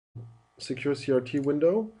SecureCRT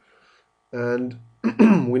window, and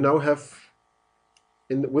we now have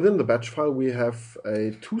within the batch file we have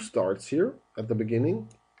two starts here at the beginning,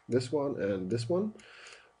 this one and this one.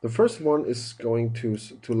 The first one is going to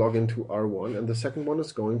log into R1, and the second one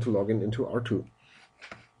is going to log into R2.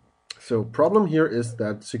 So problem here is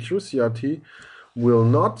that SecureCRT will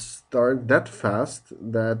not start that fast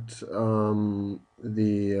that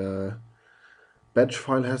the batch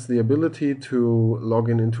file has the ability to log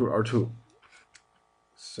into R2.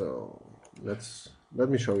 So let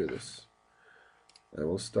me show you this. I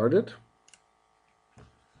will start it.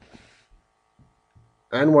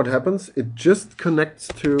 And what happens? It just connects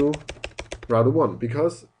to router 1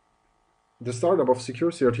 because the startup of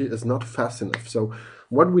SecureCRT is not fast enough. So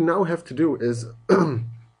what we now have to do is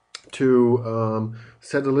to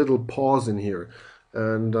set a little pause in here.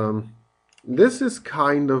 And this is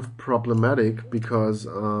kind of problematic because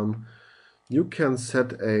you can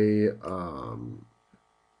set a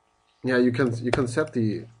you can set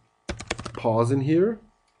the pause in here,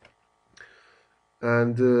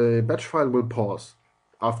 and the batch file will pause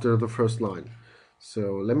after the first line.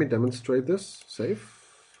 So let me demonstrate this. Save,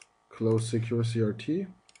 close SecureCRT.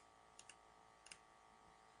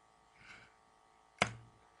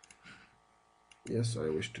 Yes, I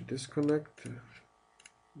wish to disconnect.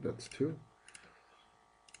 That's two.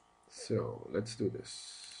 So let's do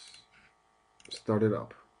this. Start it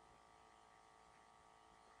up.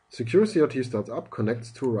 SecureCRT starts up,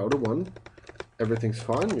 connects to router 1. Everything's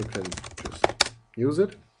fine. You can just use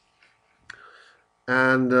it.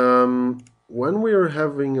 And when we are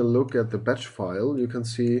having a look at the batch file, you can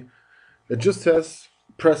see it just says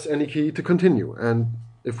press any key to continue. And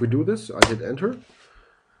if we do this, I hit enter,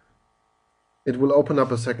 it will open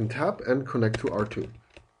up a second tab and connect to R2.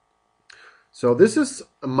 So this is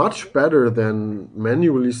much better than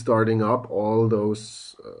manually starting up all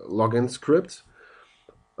those login scripts,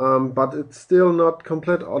 but it's still not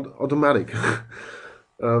complete automatic.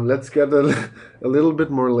 Let's get a little bit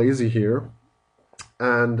more lazy here.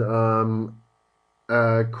 And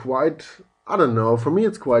I don't know, for me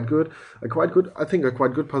it's quite good. I think a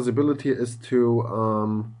quite good possibility is to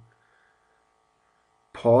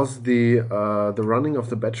pause the running of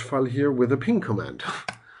the batch file here with a ping command.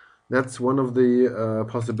 That's one of the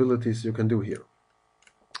possibilities you can do here.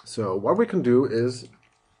 So what we can do is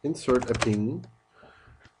insert a ping,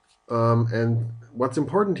 and what's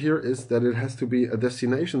important here is that it has to be a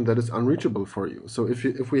destination that is unreachable for you. So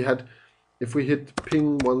if we hit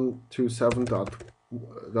ping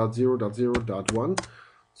 127.0.0.1,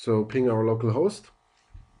 so ping our local host,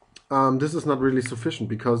 this is not really sufficient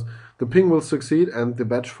because the ping will succeed and the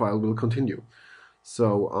batch file will continue.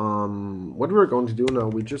 So what we're going to do now,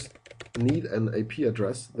 we just need an IP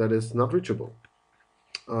address that is not reachable.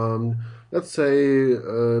 Let's say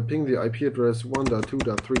ping the IP address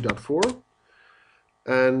 1.2.3.4,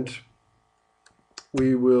 and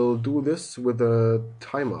we will do this with a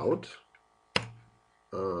timeout.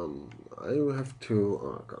 I have to,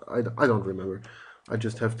 oh God, I don't remember. I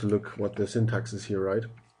just have to look what the syntax is here, right?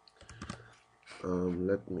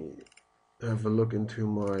 Let me have a look into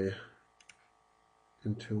my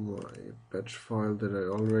batch file that I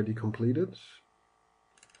already completed.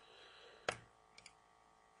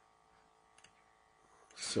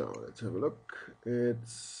 So let's have a look.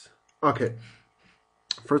 It's okay.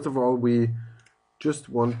 First of all, we just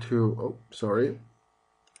want to,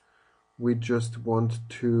 we just want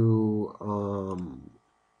to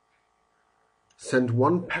send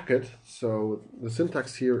one packet. So the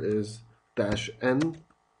syntax here is -n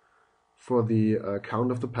for the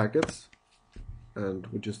count of the packets, and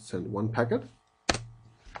we just send one packet.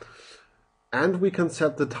 And we can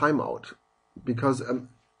set the timeout because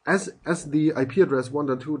as the IP address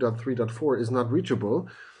 1.2.3.4 is not reachable,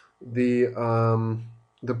 the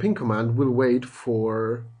ping command will wait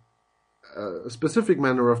for a specific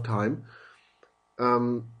manner of time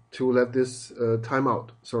to let this time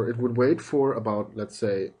out. So it would wait for about, let's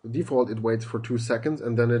say, default it waits for 2 seconds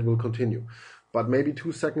and then it will continue. But maybe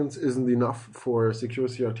 2 seconds isn't enough for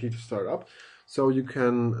SecureCRT to start up. So you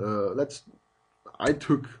can, I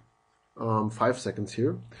took 5 seconds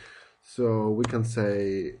here. So we can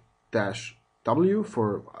say -W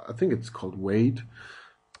for, I think it's called wait.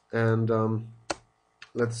 And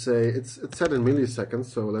let's say it's set in milliseconds,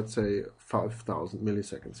 so let's say 5,000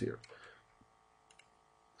 milliseconds here.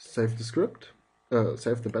 Save the script,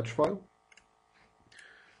 save the batch file,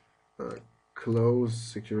 close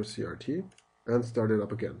SecureCRT, and start it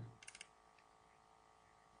up again.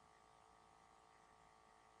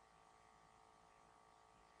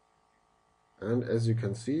 And as you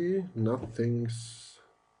can see, nothing's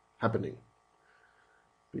happening.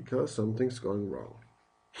 because something's going wrong.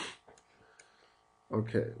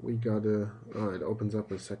 Okay, we gotta, it opens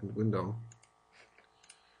up a second window,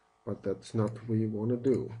 but that's not what we want to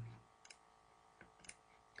do.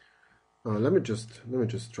 Let me just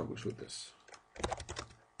troubleshoot this.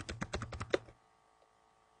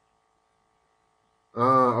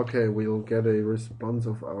 Okay, we'll get a response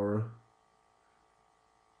of our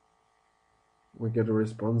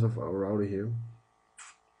router here,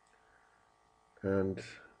 and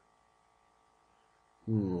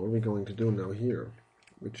what are we going to do now here?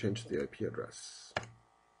 We change the IP address.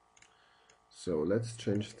 So let's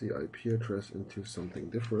change the IP address into something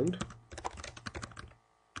different.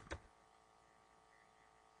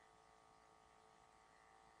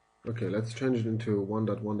 Okay, let's change it into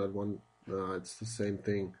 1.1.1. It's the same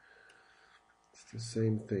thing. It's the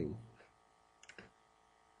same thing.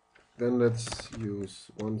 Then let's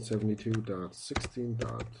use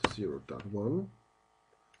 172.16.0.1.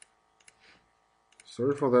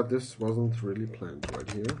 Sorry for that, this wasn't really planned right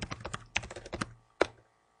here.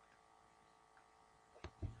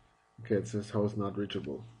 Okay, it says host not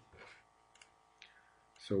reachable.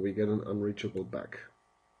 So we get an unreachable back.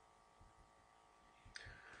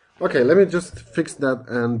 Okay, let me just fix that,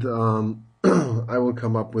 and I will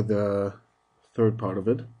come up with a third part of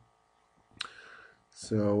it.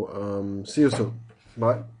 So see you soon.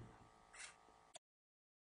 Bye.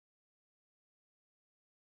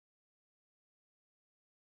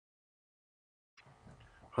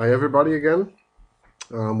 Hi everybody again.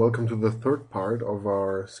 Welcome to the third part of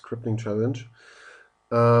our scripting challenge.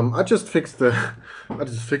 I just fixed the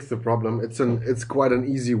problem. It's quite an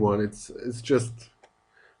easy one. It's just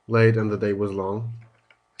late and the day was long.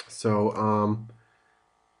 So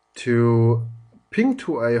to ping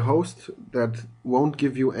to a host that won't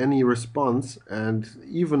give you any response, and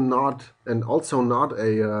also not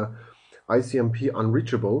a ICMP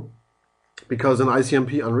unreachable, because an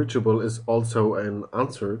ICMP unreachable is also an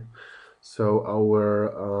answer. So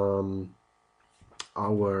our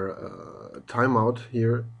timeout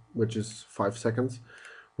here, which is 5 seconds,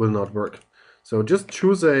 will not work. So just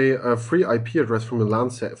choose a free IP address from a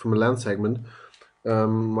LAN segment.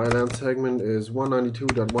 My LAN segment is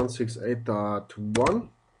 192.168.1,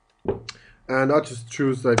 and I'll just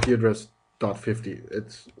choose the IP address .50.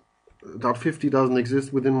 It's .50 doesn't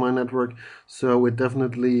exist within my network, so it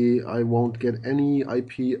definitely, I won't get any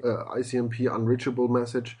ICMP unreachable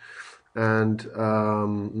message, and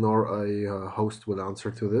nor a host will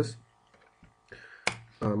answer to this.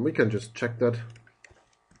 We can just check that.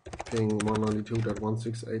 Ping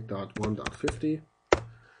 192.168.1.50,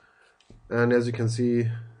 and as you can see,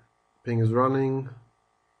 ping is running,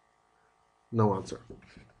 no answer,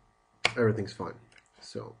 everything's fine.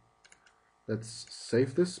 So let's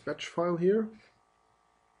save this batch file here,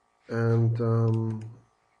 and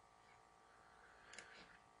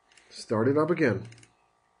start it up again.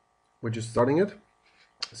 We're just starting it.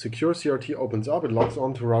 SecureCRT opens up, it logs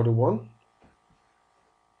on to router 1.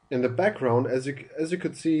 In the background, as you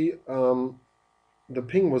could see, the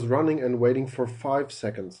ping was running and waiting for 5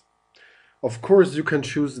 seconds. Of course, you can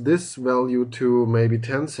choose this value to maybe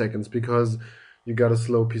 10 seconds because you got a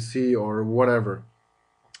slow PC or whatever.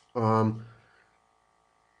 When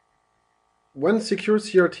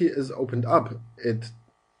SecureCRT is opened up, it's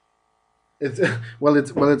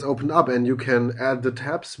opened up, and you can add the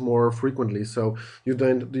tabs more frequently, so you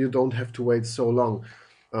don't have to wait so long.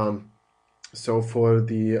 So for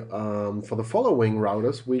the following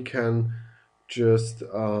routers, we can just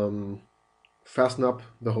fasten up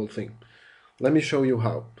the whole thing. Let me show you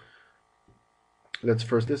how. Let's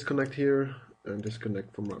first disconnect here and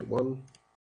disconnect from router 1.